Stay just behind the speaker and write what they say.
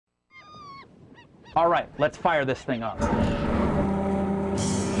All right, let's fire this thing up.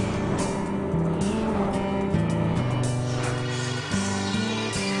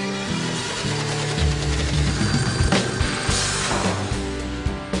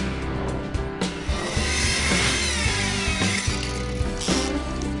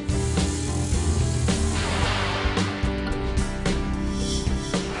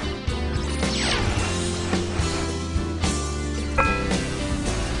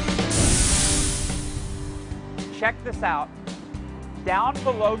 Check this out. Down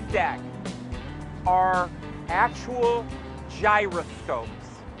below deck are actual gyroscopes,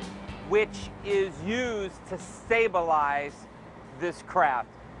 which is used to stabilize this craft.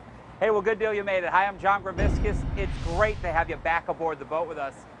 Hey, well, good deal, you made it. Hi, I'm John Graviscus. It's great to have you back aboard the boat with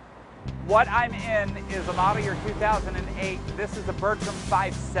us. What I'm in is a model year 2008. This is a Bertram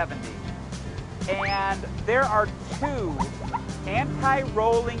 570. And there are two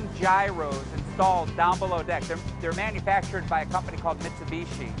anti-rolling gyros installed down below deck. They're manufactured by a company called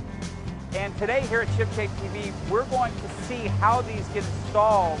Mitsubishi. And today here at ShipShape TV, we're going to see how these get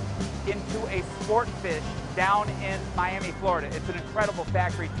installed into a sport fish down in Miami, Florida. It's an incredible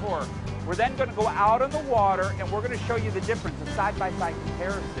factory tour. We're then going to go out on the water and we're going to show you the difference, a side-by-side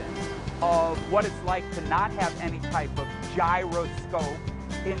comparison of what it's like to not have any type of gyroscope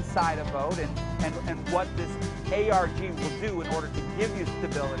inside a boat and what this ARG will do in order to give you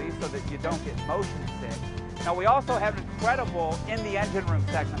stability so that you don't get motion sick. Now, we also have an incredible in the engine room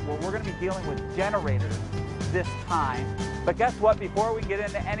segment where we're going to be dealing with generators this time. But guess what? Before we get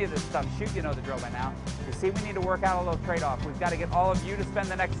into any of this stuff, shoot, you know the drill by now. You see, we need to work out a little trade-off. We've got to get all of you to spend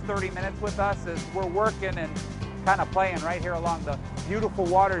the next 30 minutes with us as we're working and kind of playing right here along the beautiful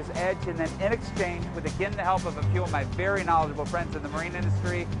water's edge. And then in exchange, with again the help of a few of my very knowledgeable friends in the marine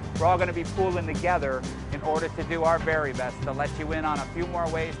industry, we're all going to be pooling together in order to do our very best to let you in on a few more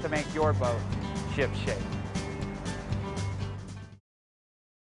ways to make your boat ship shape.